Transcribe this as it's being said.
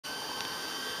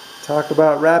Talk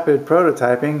about rapid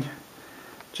prototyping.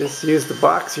 Just used the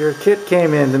box your kit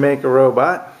came in to make a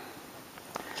robot.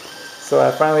 So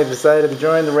I finally decided to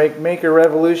join the rake maker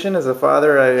revolution. As a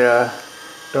father, I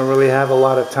don't really have a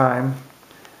lot of time.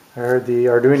 I heard the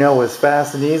Arduino was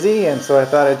fast and easy, and so I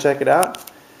thought I'd check it out.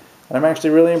 And I'm actually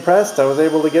really impressed. I was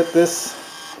able to get this,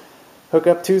 hook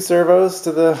up 2 servos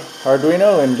to the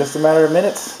Arduino in just a matter of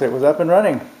minutes. It was up and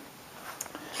running.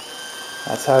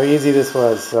 That's how easy this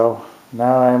was. So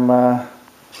now I'm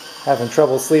having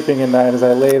trouble sleeping at night as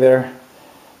I lay there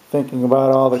thinking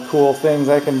about all the cool things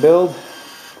I can build.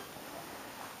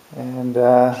 And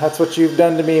that's what you've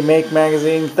done to me, Make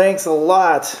Magazine. Thanks a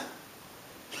lot.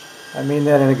 I mean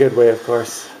that in a good way, of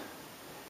course.